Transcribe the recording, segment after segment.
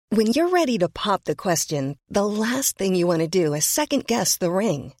When you're ready to pop the question, the last thing you want to do is second-guess the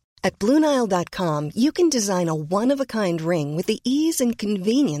ring. At BlueNile.com, you can design a one-of-a-kind ring with the ease and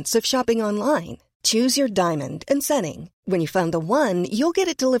convenience of shopping online. Choose your diamond and setting. When you find the one, you'll get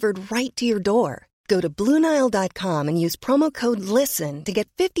it delivered right to your door. Go to BlueNile.com and use promo code LISTEN to get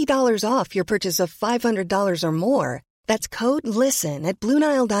 $50 off your purchase of $500 or more. That's code LISTEN at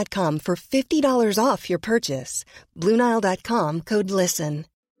BlueNile.com for $50 off your purchase. BlueNile.com, code LISTEN.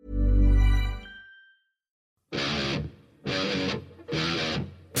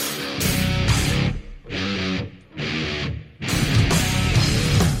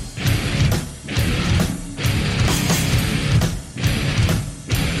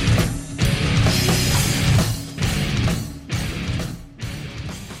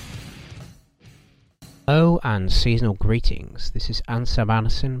 Hello and seasonal greetings. This is Ansel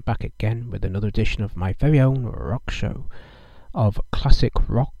Anderson back again with another edition of my very own rock show of classic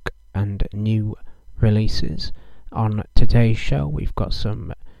rock and new releases. On today's show we've got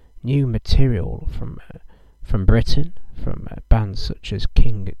some new material from Britain, from bands such as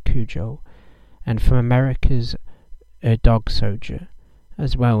King Cujo, and from America's Dog Soldier,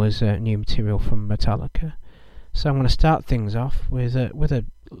 as well as new material from Metallica. So I'm going to start things off with a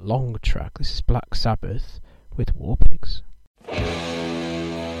long track. This is Black Sabbath with War Pigs.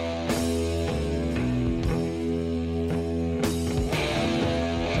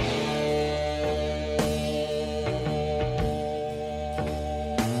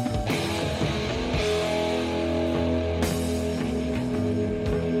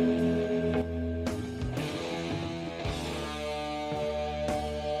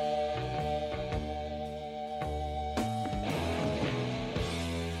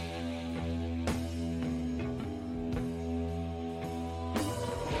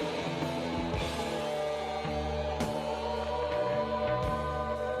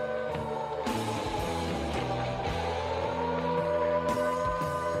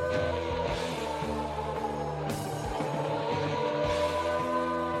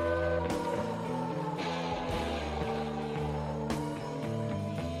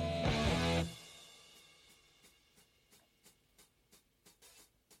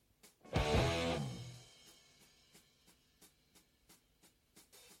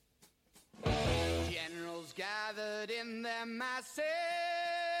 Gathered in their masses,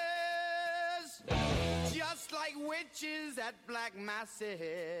 just like witches at black masses.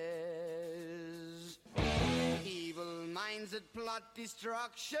 Evil minds that plot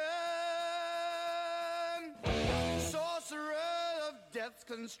destruction, sorcerer of death's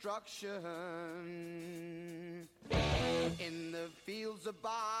construction. In the fields of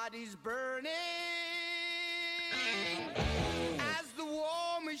bodies burning, as the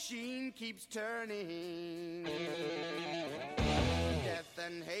war machine keeps turning, death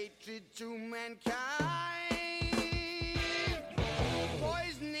and hatred to mankind,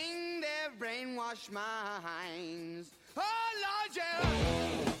 poisoning their brainwashed minds. Oh Lord, yeah.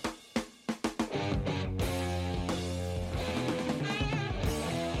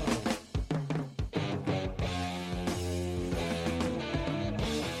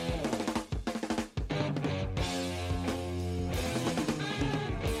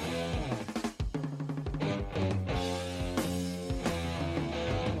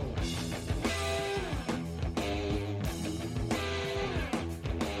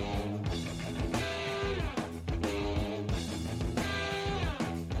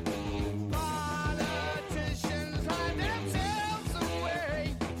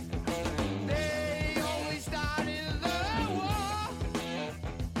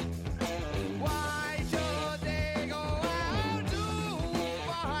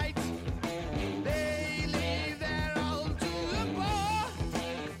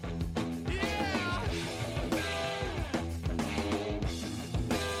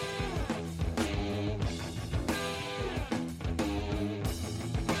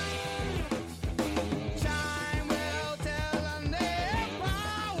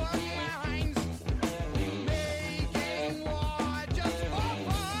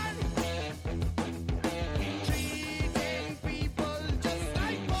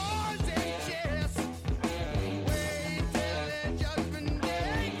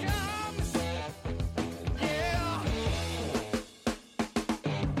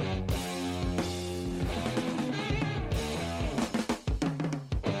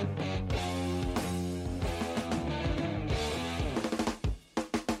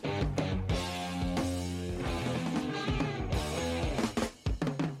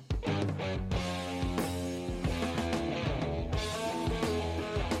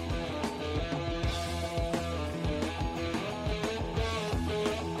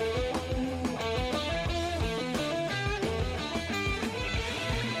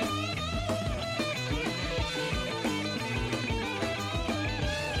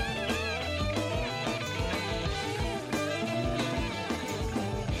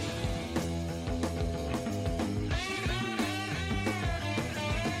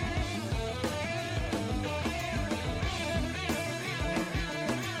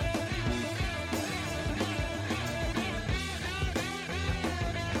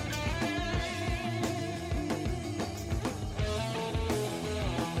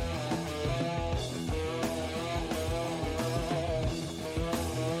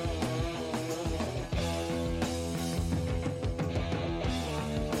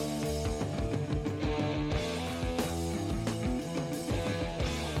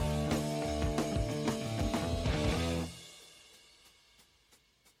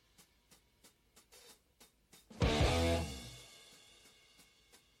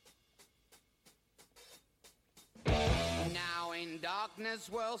 darkness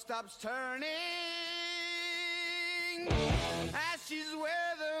world stops turning, ashes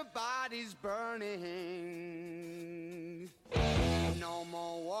where the body's burning. No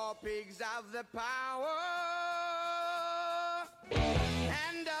more war pigs have the power,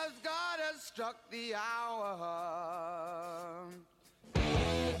 and as God has struck the hour,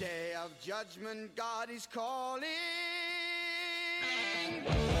 day of judgment God is calling.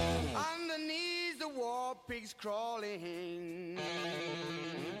 On the knees the war pigs crawling,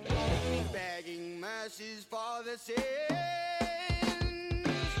 begging mercies for the sins.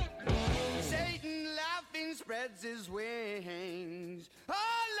 Satan laughing spreads his wings. Oh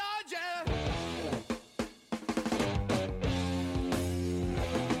Lord, yeah.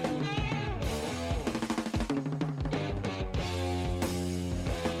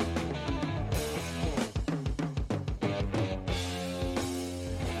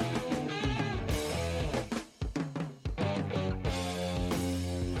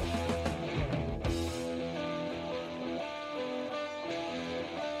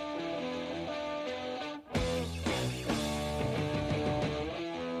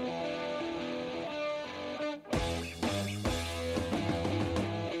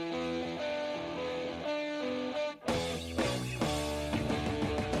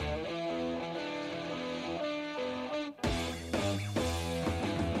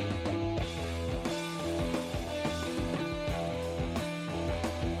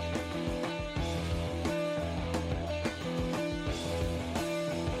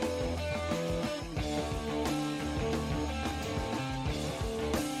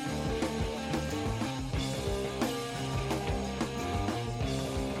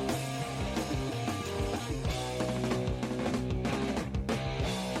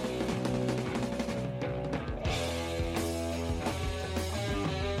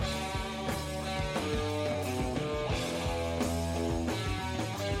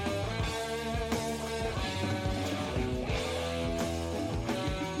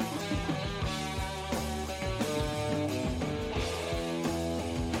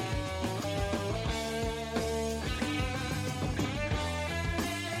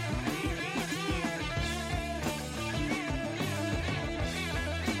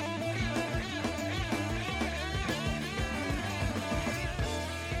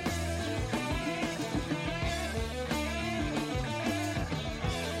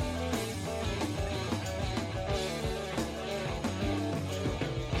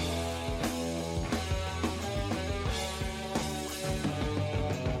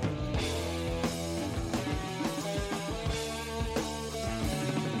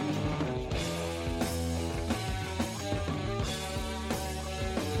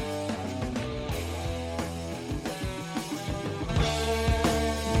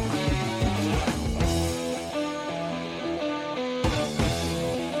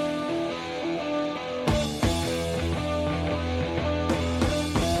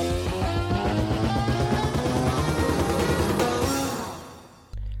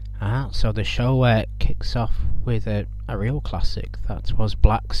 So the show kicks off with a real classic. That was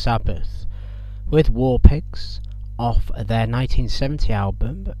Black Sabbath with War Pigs off their 1970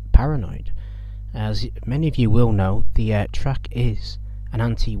 album Paranoid. As many of you will know, the track is an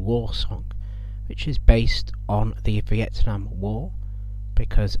anti-war song, which is based on the Vietnam War,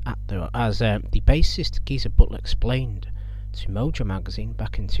 because as the bassist Geezer Butler explained to Mojo magazine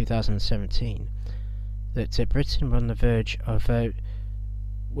back in 2017, that Britain were on the verge of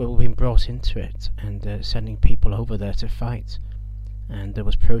being brought into it and sending people over there to fight, and there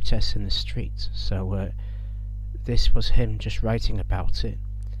was protests in the streets. So this was him just writing about it,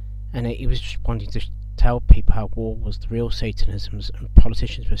 and he was just wanting to tell people how war was the real Satanisms and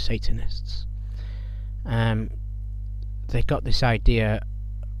politicians were Satanists. They got this idea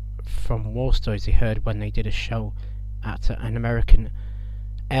from war stories they heard when they did a show at an American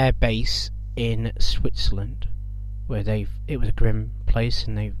air base in Switzerland, where it was a grim place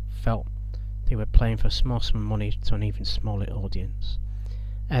and they felt they were playing for a small sum of money to an even smaller audience.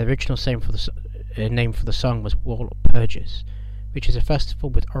 The original name for the song was War Purges, which is a festival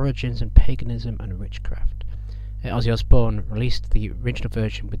with origins in paganism and witchcraft. Ozzy Osbourne released the original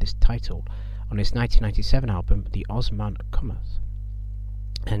version with this title on his 1997 album The Ozman Cometh,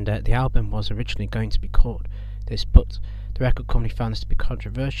 and the album was originally going to be called this, but the record company found this to be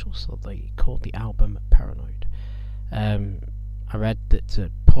controversial, so they called the album Paranoid. I read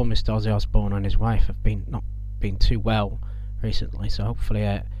that poor Mr. Ozzy Osbourne and his wife have not been too well recently, so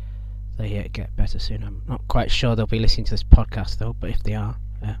hopefully they get better soon. I'm not quite sure they'll be listening to this podcast though, but if they are,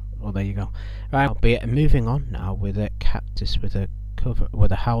 well, there you go. Right, I'll be moving on now with a Cactus with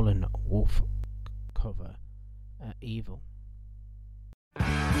a Howlin' Wolf cover, Evil.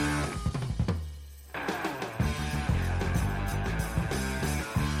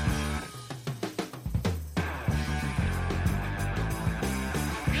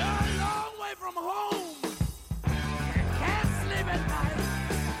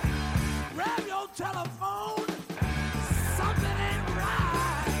 Telephone, something ain't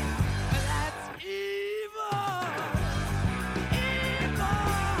right. That's evil, evil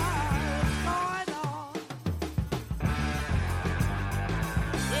going on.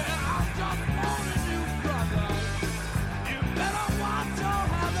 Yeah, I'm just warning you, brother. You better watch your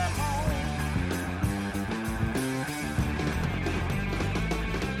habit home.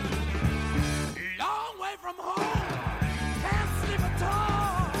 Long way from home, can't sleep at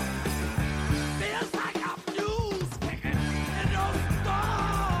all.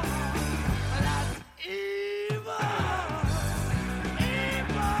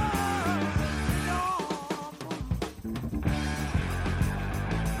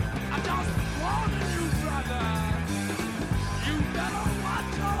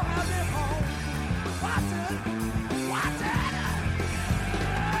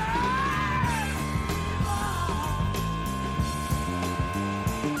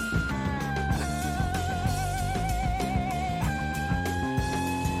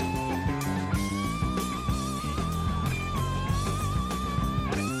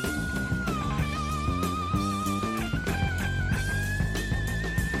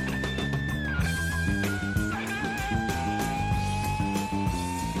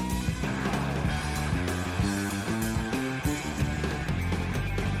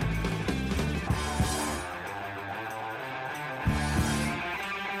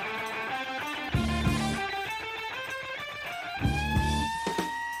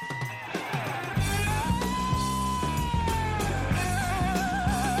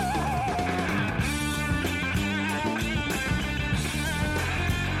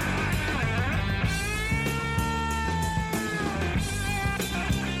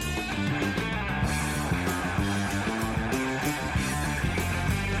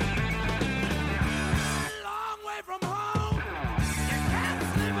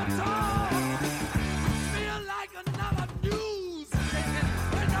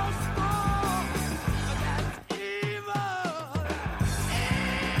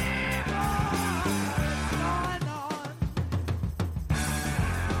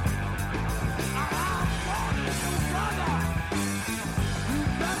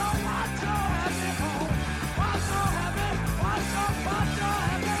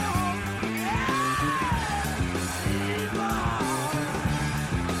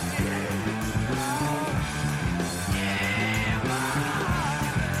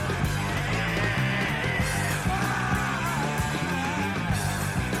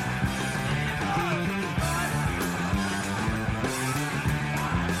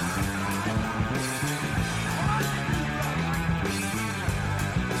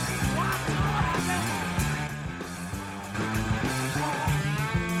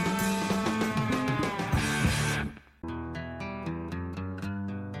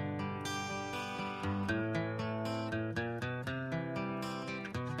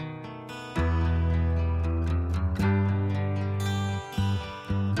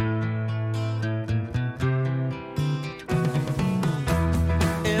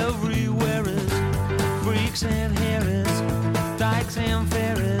 and Harris, Dykes and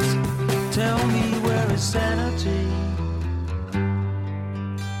Ferris, tell me where is sanity?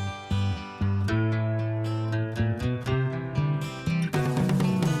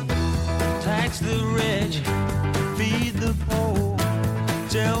 Tax the rich, feed the poor,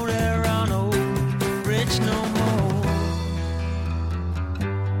 till there are no rich no more.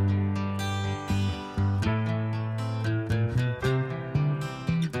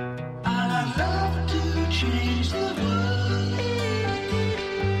 I'd love to change the world,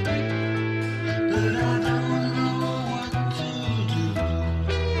 but I don't know what to do.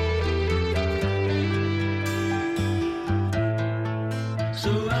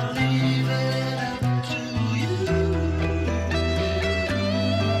 So I'll leave it up to you.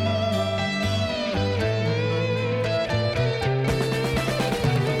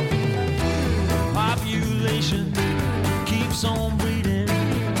 Population keeps on breeding,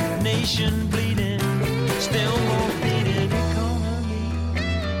 nation bleeding, still more bleeding economy.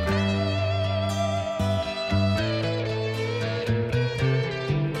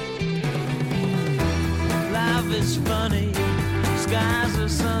 Life is funny, skies are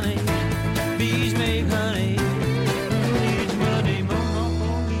sunny, bees make honey, who needs money,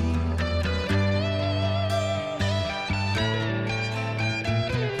 monopoly?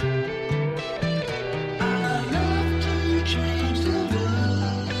 I'd love to change the world,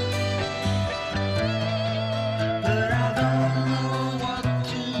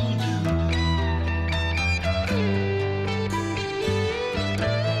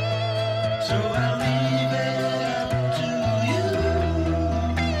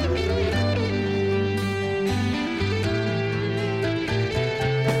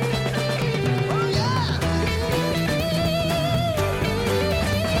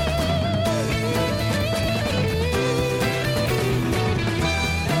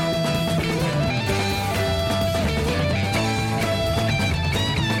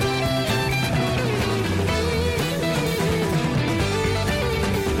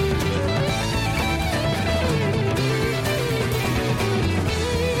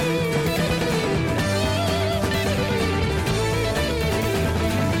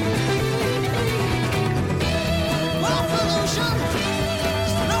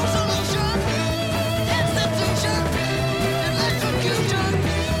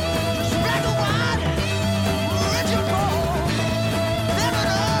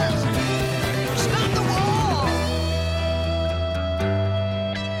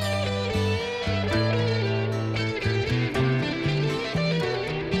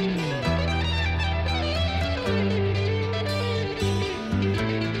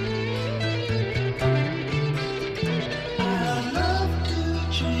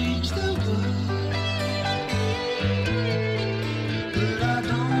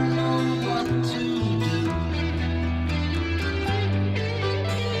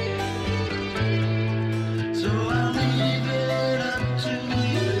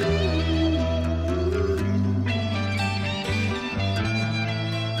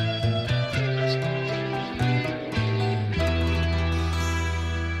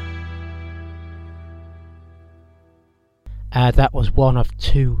 That was one of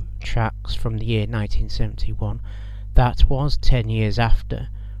two tracks from the year 1971. That was 10 years after,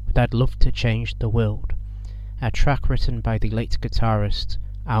 but I'd Love to Change the World, a track written by the late guitarist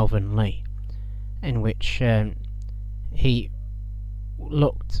Alvin Lee, in which he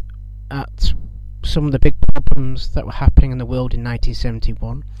looked at some of the big problems that were happening in the world in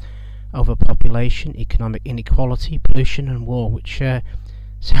 1971: overpopulation, economic inequality, pollution and war, which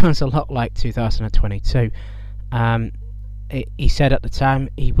sounds a lot like 2022. He said at the time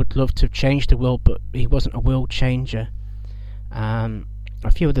he would love to change the world, but he wasn't a world changer. A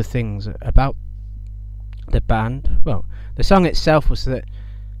few other things about the band. Well, the song itself was that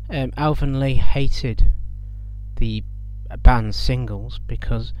Alvin Lee hated the band's singles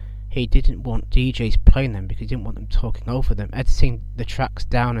because he didn't want DJs playing them, because he didn't want them talking over them, editing the tracks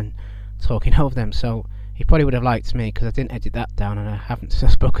down and talking over them. So he probably would have liked me, because I didn't edit that down and I haven't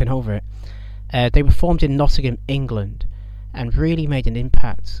spoken over it. They were formed in Nottingham, England, and really made an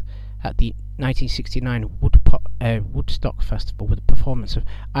impact at the 1969 Woodstock Festival with a performance of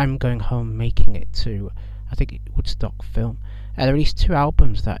I'm Going Home Making It to, I think, Woodstock film. They released 2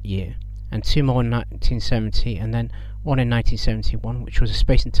 albums that year, and 2 more in 1970, and then one in 1971, which was A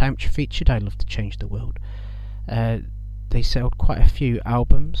Space and Time, which featured I Love to Change the World. They sold quite a few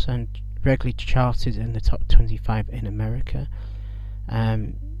albums and regularly charted in the top 25 in America.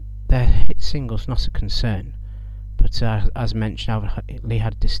 Their hit singles, Not a Concern, but as mentioned, Alvin Lee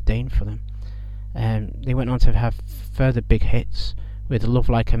had disdain for them. They went on to have further big hits with Love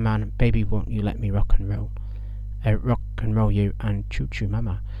Like a Man, Baby Won't You Let Me Rock and Roll You, and Choo Choo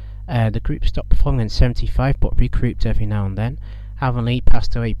Mama. The group stopped performing in 1975 but regrouped every now and then. Alvin Lee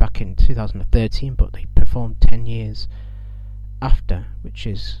passed away back in 2013, but they performed 10 years after, which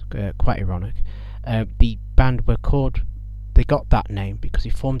is quite ironic. The band they got that name because he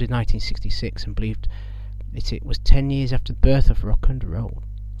formed in 1966 and believed it was 10 years after the birth of rock and roll.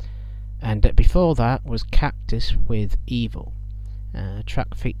 And before that was Cactus with Evil, a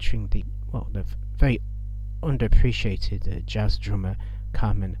track featuring the very underappreciated jazz drummer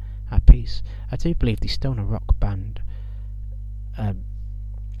Carmen Appice. I do believe the stoner rock band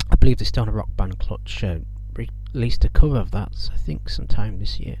Clutch released a cover of that, I think, sometime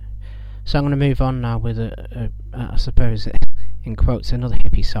this year. So I'm going to move on now with I suppose in quotes, another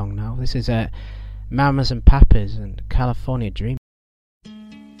hippie song now. This is Mamas and Papas and California Dream.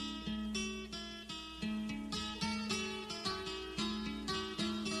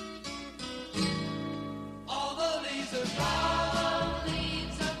 All the leaves are brown,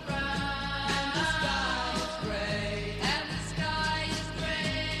 and the sky is gray,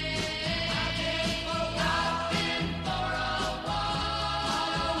 I've been for a walk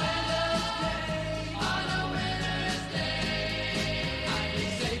on a winter's day. I'd be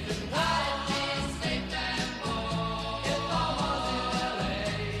safe and warm if all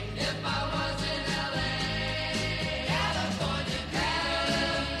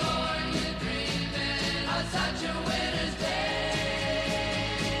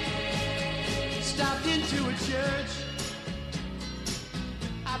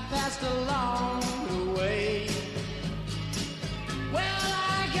just along the way. Well,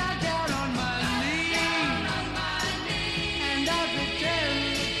 I got down on my knees, and I pretend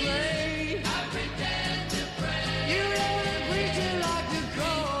to pray. You know the preacher like the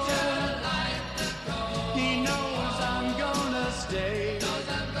cold. He knows I'm gonna stay.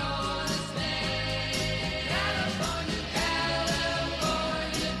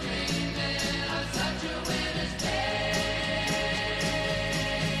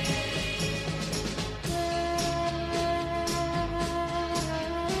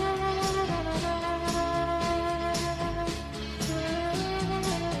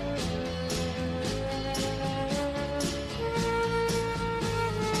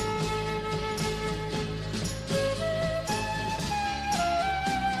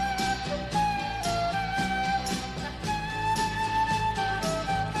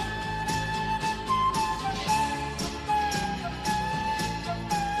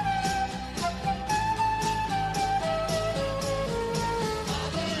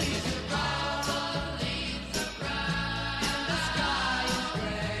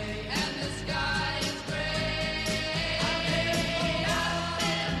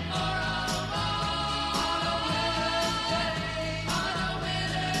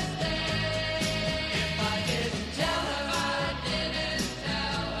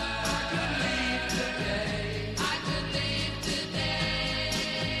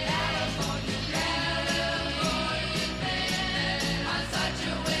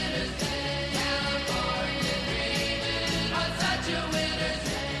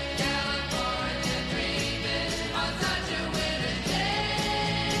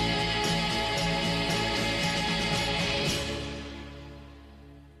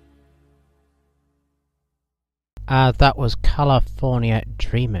 That was California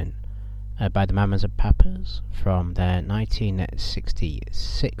Dreamin' by the Mamas and Papas from their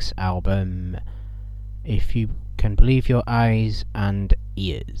 1966 album If You Can Believe Your Eyes and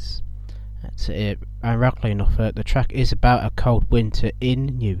Ears. That's it. Ironically enough, the track is about a cold winter in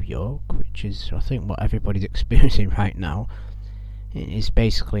New York, which is, I think, what everybody's experiencing right now. It is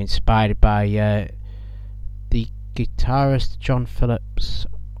basically inspired by the guitarist John Phillips'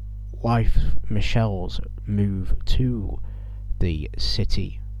 wife Michelle's move to the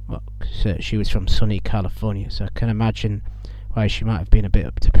city. Well, so she was from sunny California, so I can imagine why she might have been a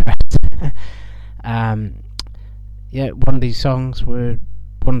bit depressed. Yeah, one of these songs were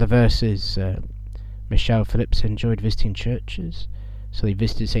one of the verses. Michelle Phillips enjoyed visiting churches, so they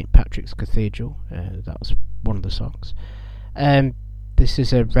visited St. Patrick's Cathedral. That was one of the songs. This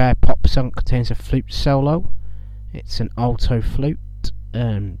is a rare pop song, contains a flute solo. It's an alto flute.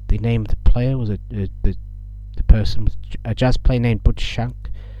 The name of the player was the person was a jazz player named Bud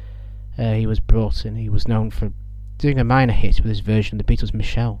Shank. He was brought in. He was known for doing a minor hit with his version of the Beatles'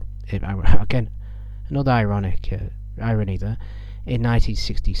 Michelle. Again, another ironic irony there. In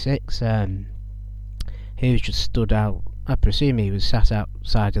 1966, he was just stood out. I presume he was sat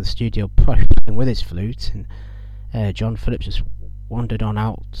outside of the studio playing with his flute, and John Phillips just wandered on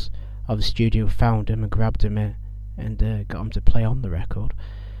out of the studio, found him and grabbed him and got him to play on the record.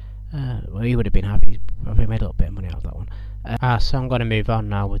 Well, he would have been happy. Probably made a little bit of money out of that one. So I'm going to move on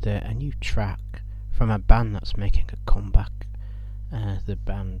now with a new track from a band that's making a comeback. The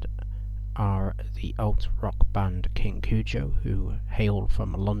band are the alt rock band King Cujo, who hail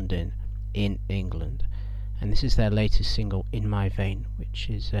from London in England, and this is their latest single, In My Vein, which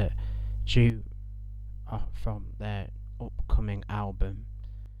is due from their upcoming album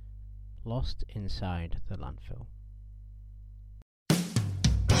Lost Inside the Landfill.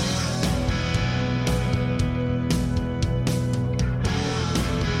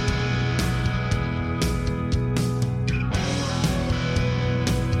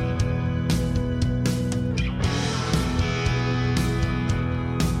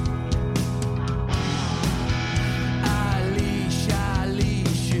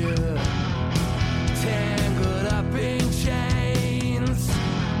 Tangled up in chains,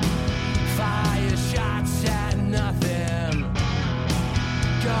 fire shots at night.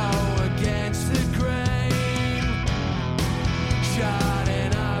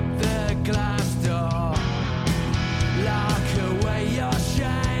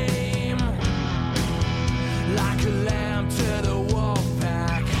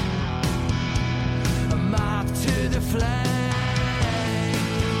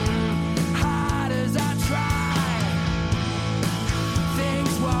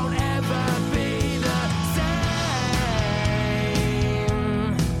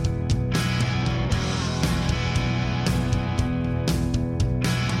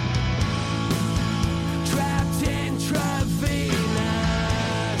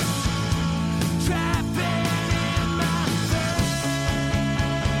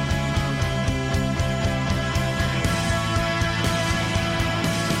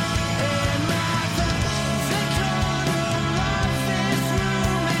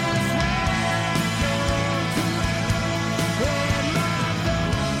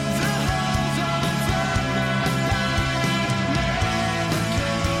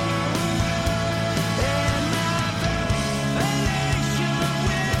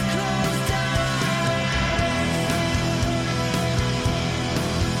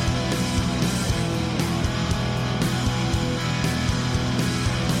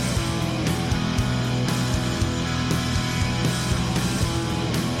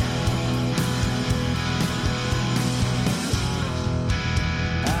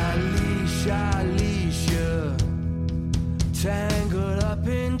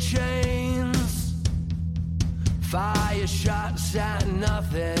 dash at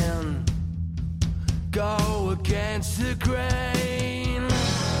nothing, go against the grain,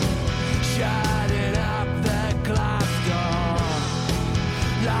 shining up the glass door,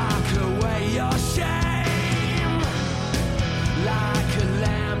 lock away your shame, like a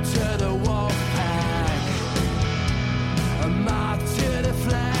lamb to the wolf pack, a moth to the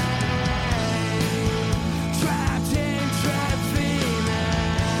flame, trapped in trap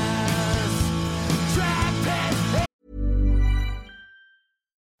Venus, trapped in.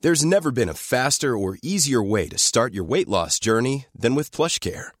 There's never been a faster or easier way to start your weight loss journey than with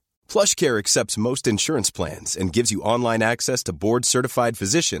PlushCare. PlushCare accepts most insurance plans and gives you online access to board-certified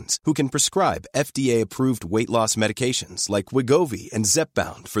physicians who can prescribe FDA-approved weight loss medications like Wegovy and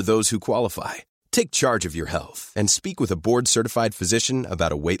Zepbound for those who qualify. Take charge of your health and speak with a board-certified physician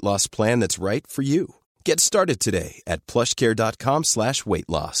about a weight loss plan that's right for you. Get started today at plushcare.com/weight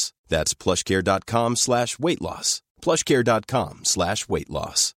loss. That's plushcare.com/weight loss. plushcare.com/weight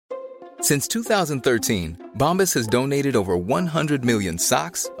loss. Since 2013, Bombas has donated over 100 million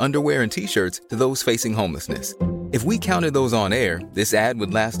socks, underwear, and T-shirts to those facing homelessness. If we counted those on air, this ad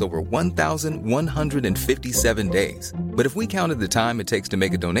would last over 1,157 days. But if we counted the time it takes to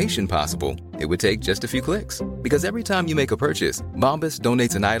make a donation possible, it would take just a few clicks. Because every time you make a purchase, Bombas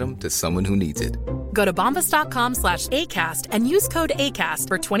donates an item to someone who needs it. Go to bombas.com/ACAST and use code ACAST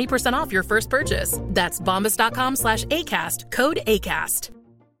for 20% off your first purchase. That's bombas.com/ACAST, code ACAST.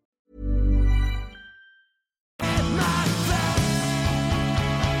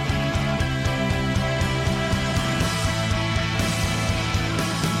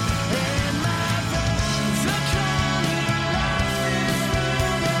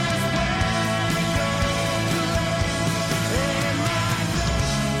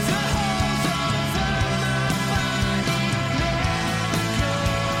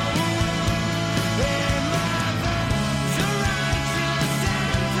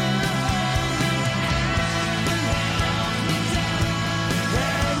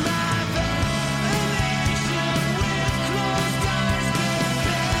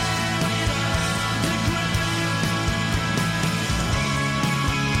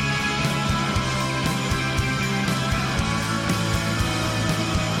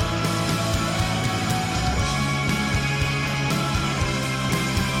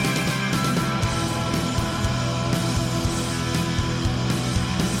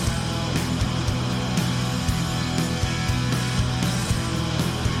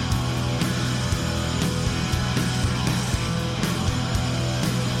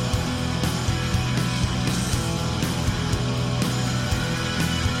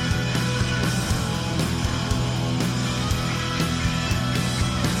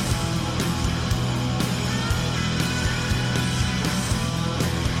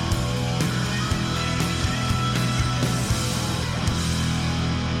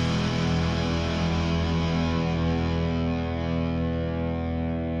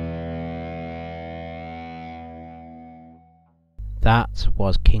 That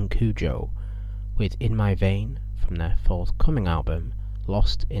was King Cujo with In My Vein from their forthcoming album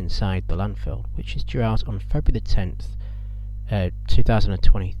Lost Inside the Landfill, which is due out on February the 10th,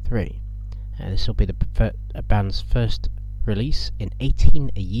 2023. This will be the band's first release in 18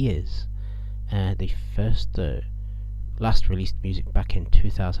 years. The last released music back in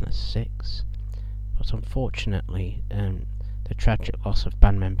 2006. But unfortunately, the tragic loss of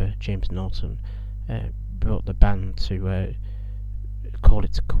band member James Norton brought the band to call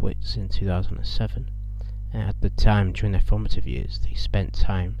it quits in 2007. At the time, during their formative years, they spent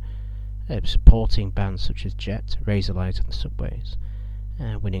time supporting bands such as Jet, Razorlight and the Subways,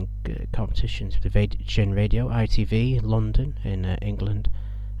 winning competitions with Gen Radio, ITV in London, in England,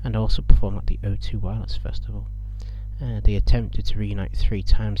 and also performed at the O2 Wireless Festival. They attempted to reunite 3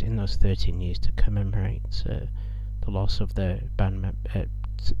 times in those 13 years to commemorate the loss of their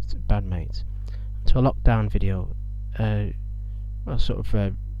bandmates. So a lockdown video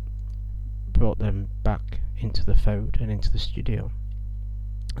brought them back into the fold and into the studio.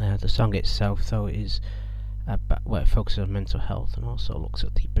 The song itself, though, is it focuses on mental health and also looks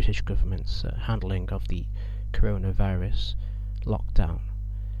at the British government's handling of the coronavirus lockdown.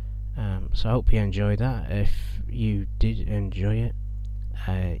 So I hope you enjoy that. If you did enjoy it,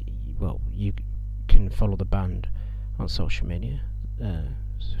 you can follow the band on social media.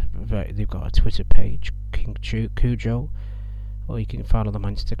 They've got a Twitter page, King Cujo, or you can follow them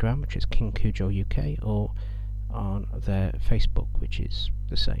on Instagram, which is King Cujo UK, or on their Facebook, which is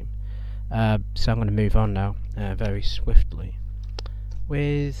the same. So I'm going to move on now very swiftly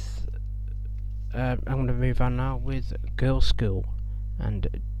with Girl School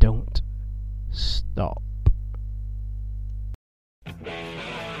and Don't Stop.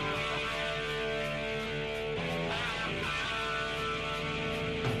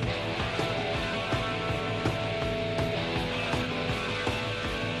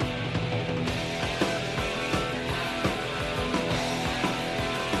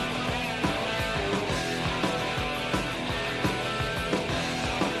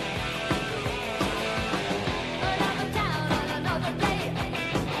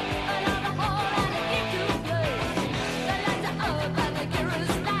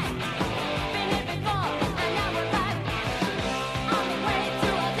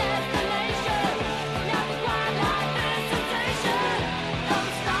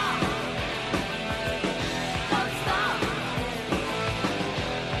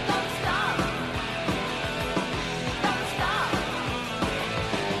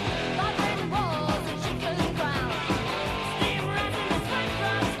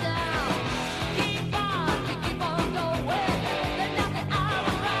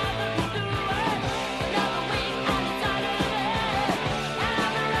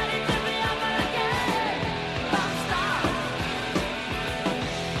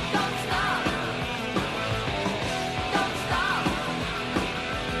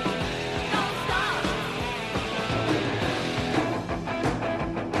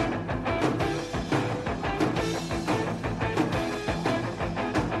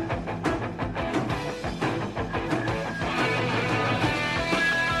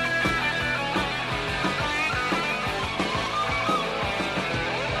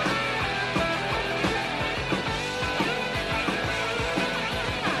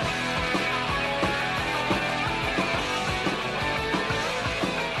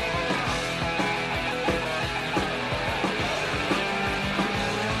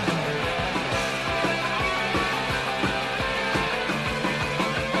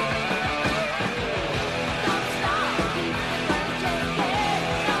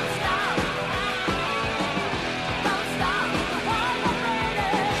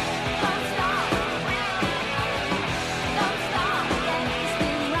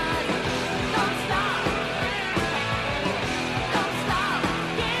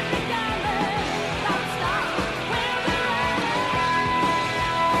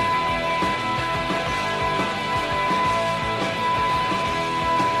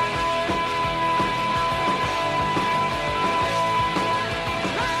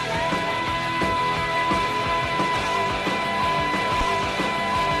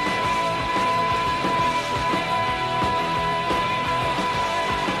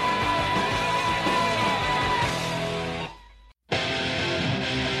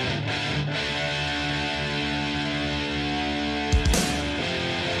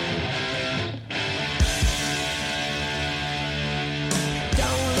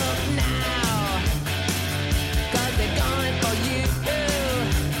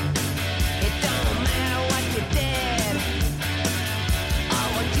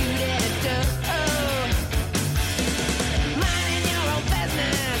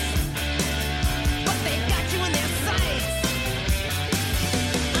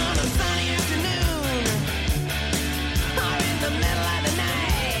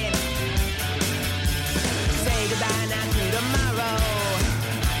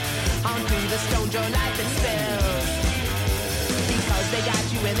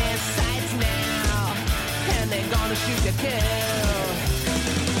 in their sights now, and they're gonna shoot to kill.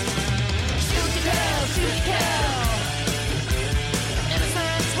 Shoot to kill, shoot to kill.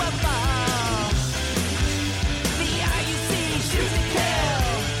 Innocence will fall. The RUC, shoot to kill.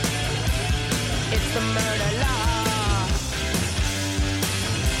 It's the murder law.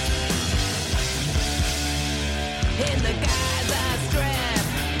 In the Gaza Strip,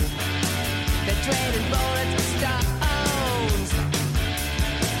 they're trading bullets for stones.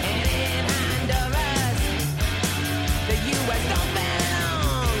 And in Honduras, the U.S. don't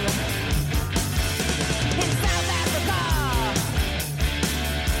belong. In South Africa,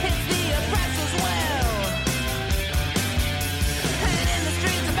 it's the oppressor's will. And in the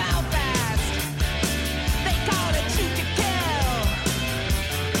streets of Belfast, they call it shoot to kill.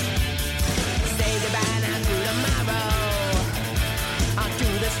 Say goodbye now to tomorrow, onto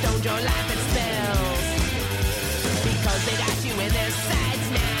the stones your life it spills. Because they got you in their sights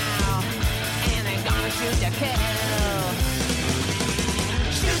now, and they're gonna shoot to kill.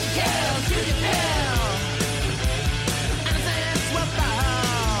 Shoot to kill, shoot to kill. Innocence will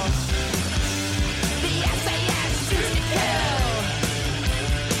fall. The SAS shoots to kill.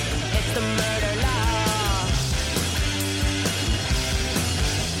 It's the murder law.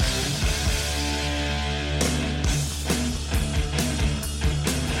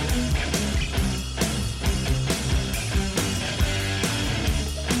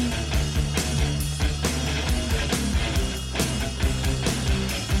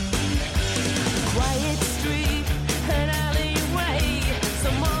 Quiet street, an alleyway.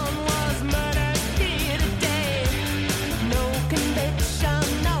 Someone was murdered here today. No conviction,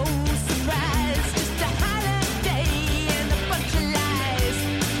 no surprise. Just a holiday and a bunch of lies.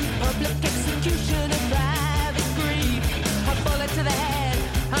 Public execution of private grief. A bullet to the head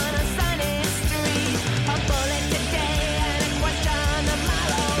on a sunny street. A bullet today and a question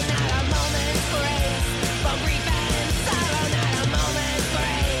tomorrow. Not a moment's grace for grief and sorrow. Not a moment's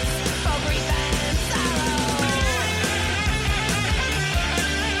grace for grief and sorrow.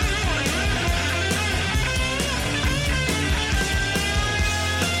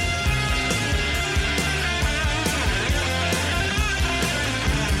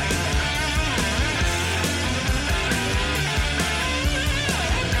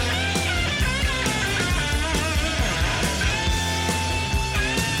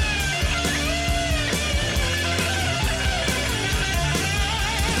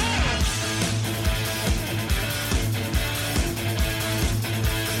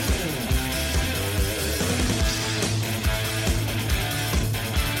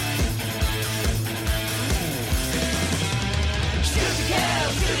 Shoot to kill,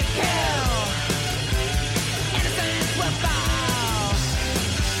 shoot to kill. Innocence will fall.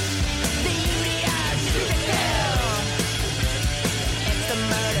 The UDR, shoot to kill. It's the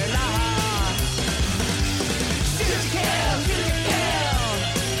murder law. Shoot to kill, shoot to kill.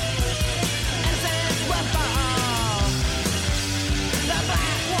 Innocence will fall. The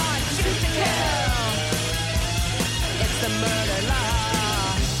black one, shoot to kill. It's the murder law.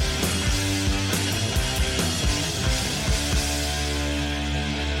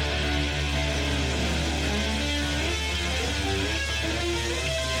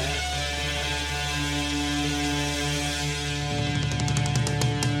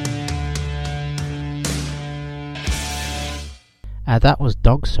 That was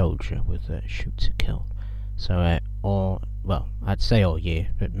Dog Soldier with Shoot to Kill. So, I'd say all year,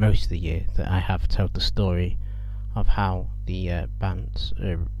 but most of the year that I have told the story of how the band's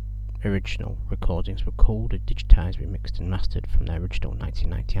original recordings were recorded, digitized, remixed and mastered from their original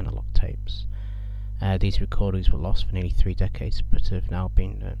 1990 analog tapes. These recordings were lost for nearly 3 decades, but have now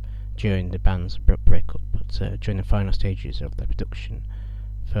been, during the band's abrupt breakup, but during the final stages of their production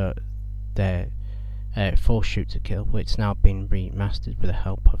for their for Shoot to Kill, it's now been remastered with the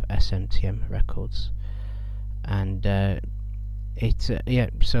help of SMTM Records. And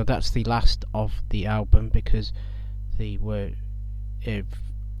so that's the last of the album, because they were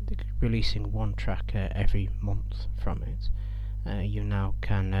releasing one track every month from it. You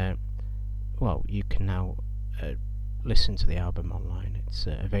can now listen to the album online. It's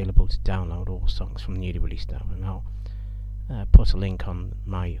available to download all songs from the newly released album. I'll put a link on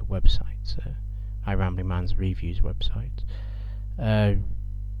my website, my Rambling Man's Reviews website,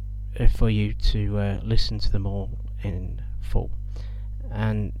 for you to listen to them all in full.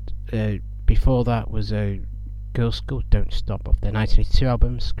 And before that was Girls' School Don't Stop off their 1982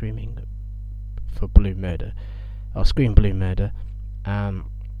 album, Scream Blue Murder.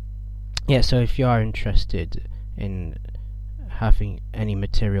 So if you are interested in having any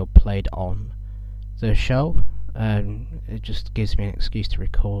material played on the show, It just gives me an excuse to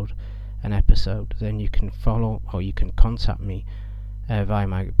record an episode. Then you can follow, or you can contact me via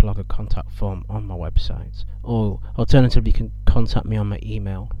my blogger contact form on my website, or alternatively you can contact me on my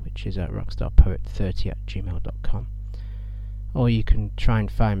email, which is at rockstarpoet30@gmail.com, or you can try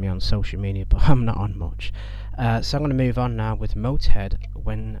and find me on social media, but I'm not on much. So I'm going to move on now with Motorhead,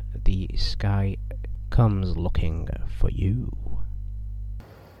 When the Sky Comes Looking for You.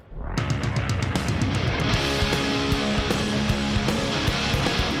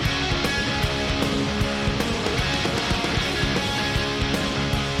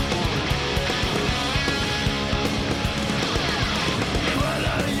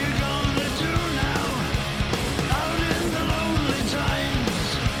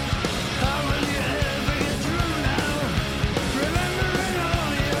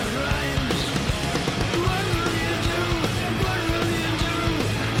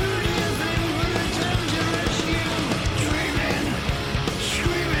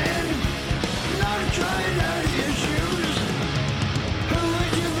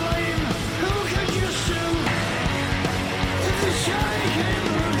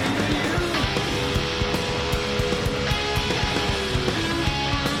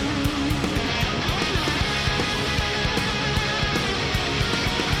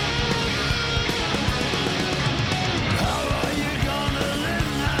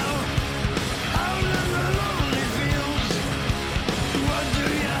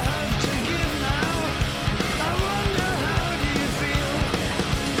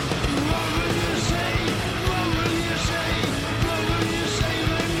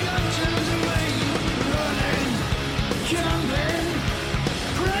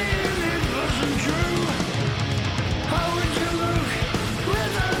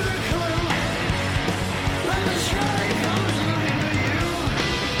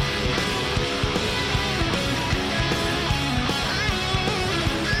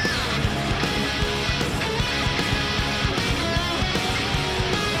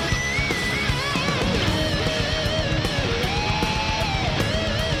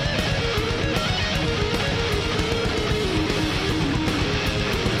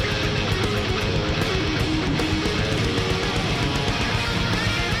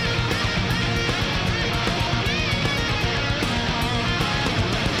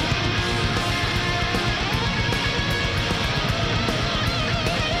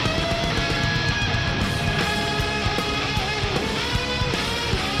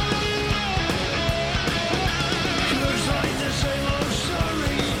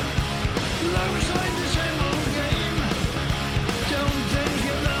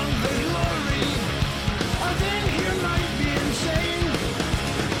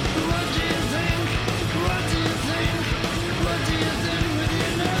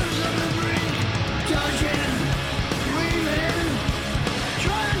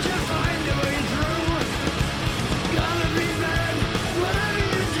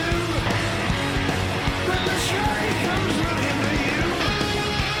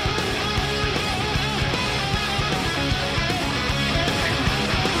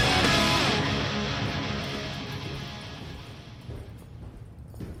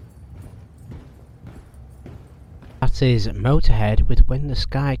 That is Motorhead with When the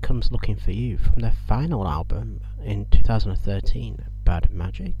Sky Comes Looking for You from their final album in 2013, Bad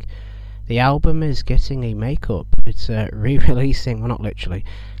Magic. The album is getting a make-up. It's re-releasing, well not literally,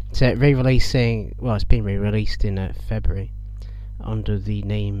 it's re-releasing, well it's been re-released in February under the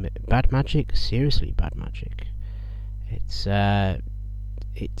name Bad Magic, Seriously Bad Magic.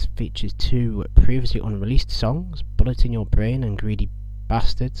 It features two previously unreleased songs, Bullet in Your Brain and Greedy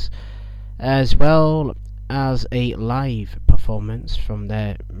Bastards, as well as a live performance from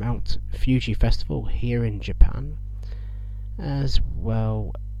their Mount Fuji Festival here in Japan, as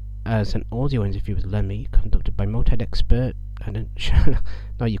well as an audio interview with Lemmy conducted by Motorhead expert,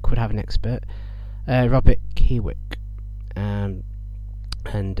 no you could have an expert, Robert Kewick, and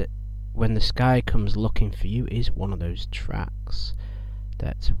When the Sky Comes Looking for You is one of those tracks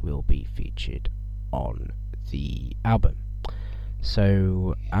that will be featured on the album.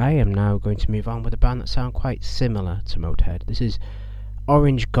 So I am now going to move on with a band that sound quite similar to Motorhead. This is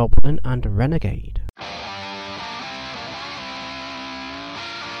Orange Goblin and Renegade.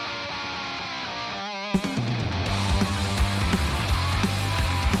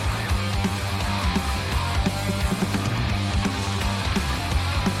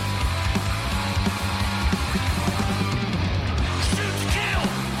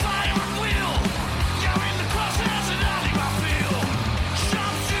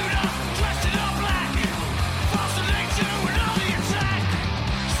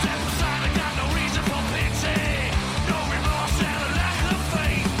 Step aside, I got no reason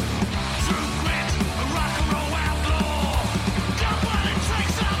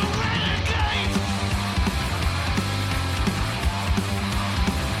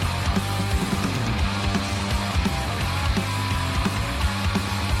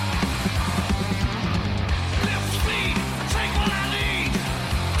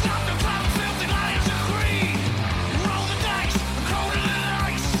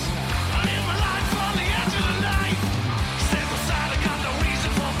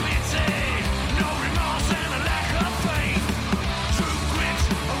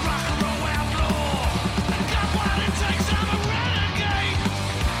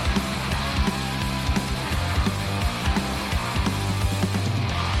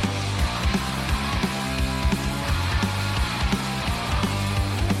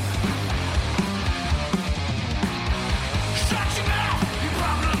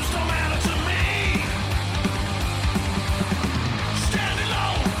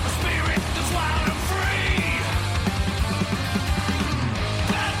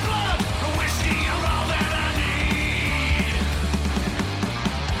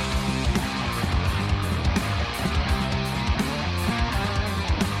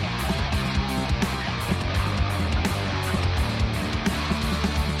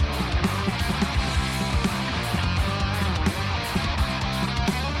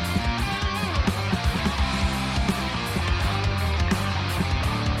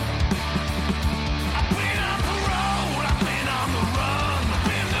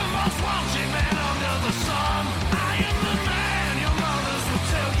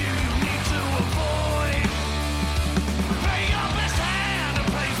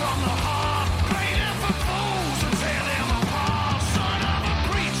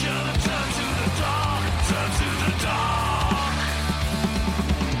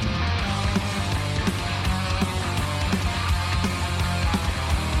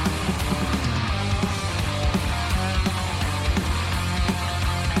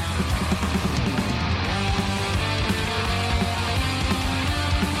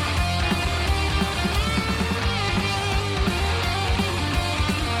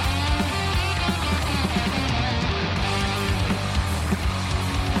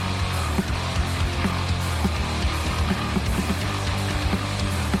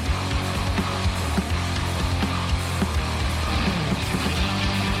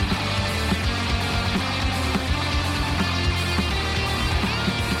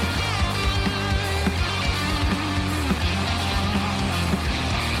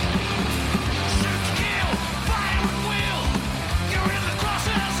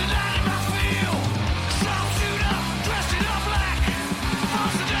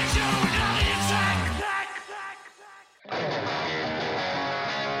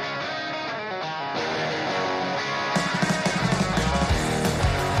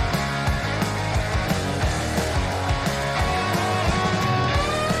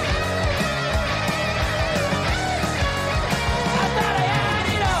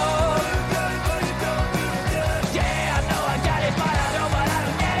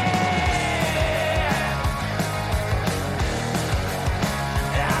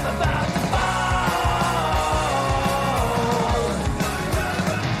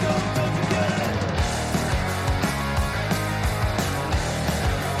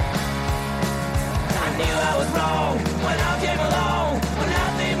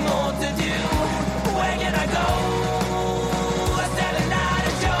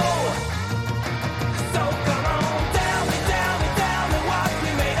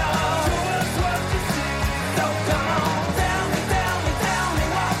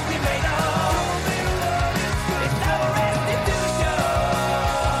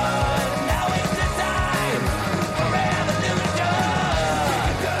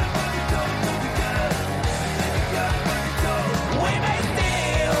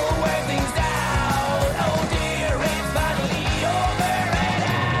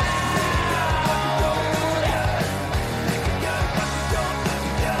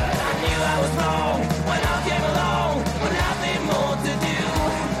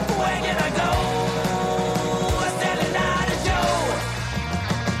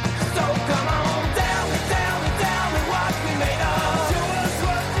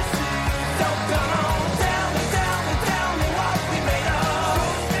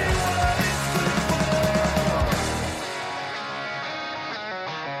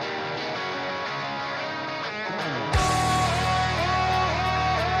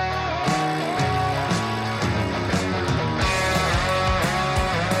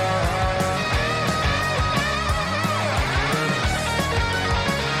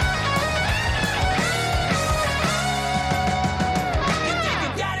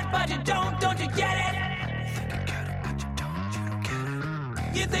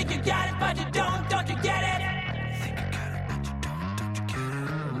think you got it, but you don't you get it? Think you got it, but you don't you get it?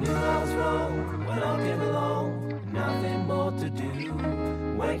 I knew I was wrong when I came along, nothing more to do.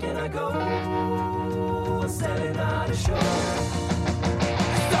 Where can I go? Sailing out of shore. So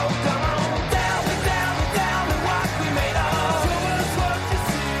come on, tell me what we made of. Show us what you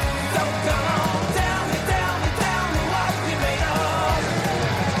see. So come on, tell me what we made of.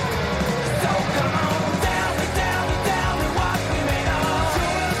 So come on, tell me what we made of.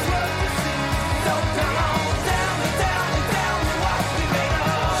 Show us what you see. So come on, tell me what we made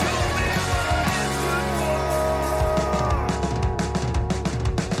of. Show me what it's good for.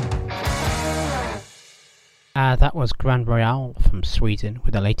 That was Grand Royale from Sweden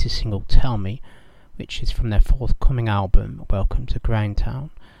with the latest single Tell Me, which is from their forthcoming album Welcome to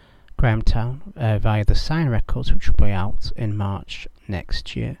Grahamtown via the Sign Records, which will be out in March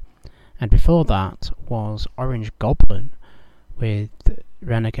next year. And before that was Orange Goblin with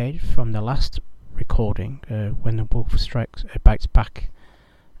Renegade from the last recording, When the Wolf Bites Back,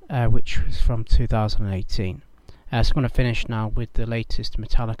 which was from 2018. So I'm going to finish now with the latest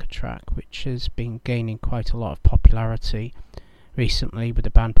Metallica track, which has been gaining quite a lot of popularity recently, with the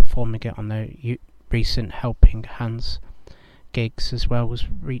band performing it on their recent Helping Hands gigs, as well as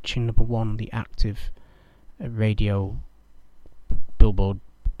reaching number 1 on the active radio Billboard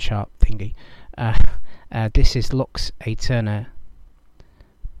chart thingy. This is Lux Aeterna.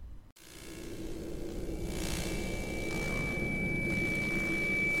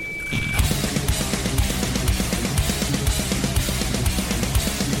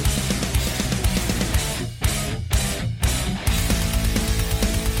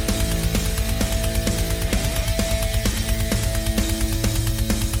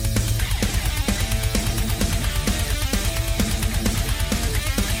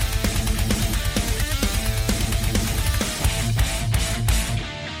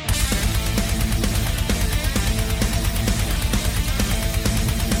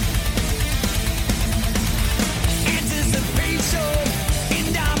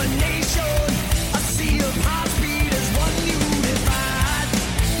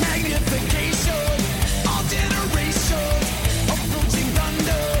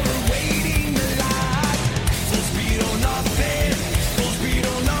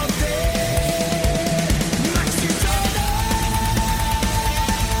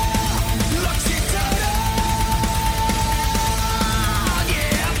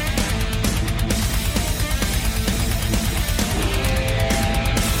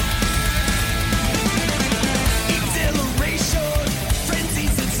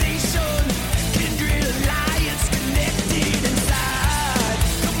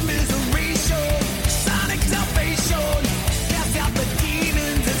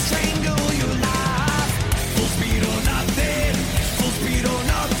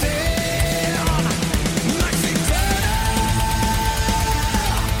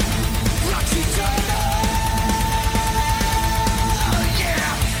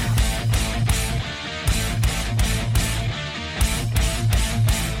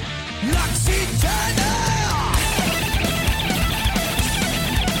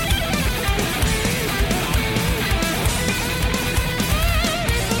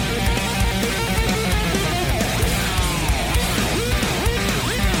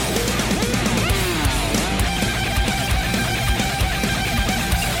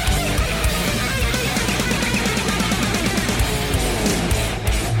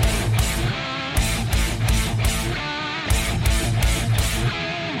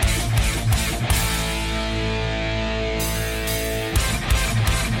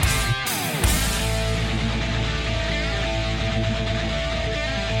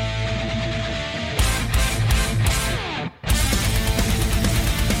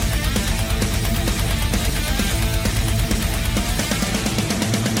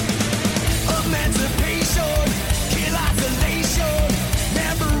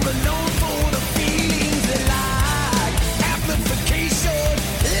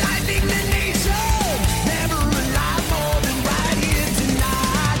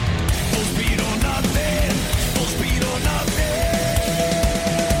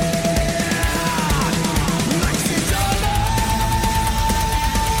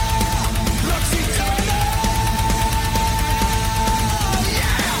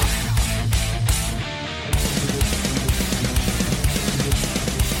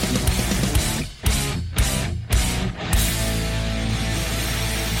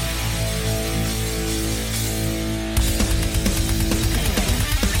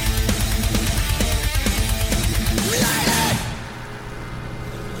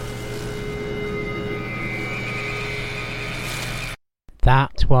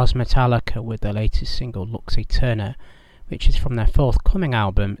 That was Metallica with their latest single Lux Eterna, which is from their forthcoming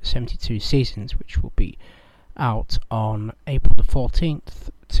album 72 Seasons, which will be out on April the 14th,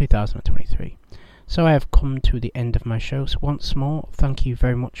 2023. So I have come to the end of my show. So once more, thank you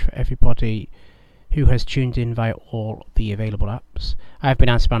very much for everybody who has tuned in via all the available apps. I have been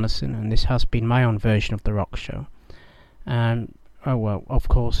Anson Anderson, and this has been my own version of The Rock Show. Oh well, of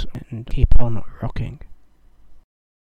course, and keep on rocking.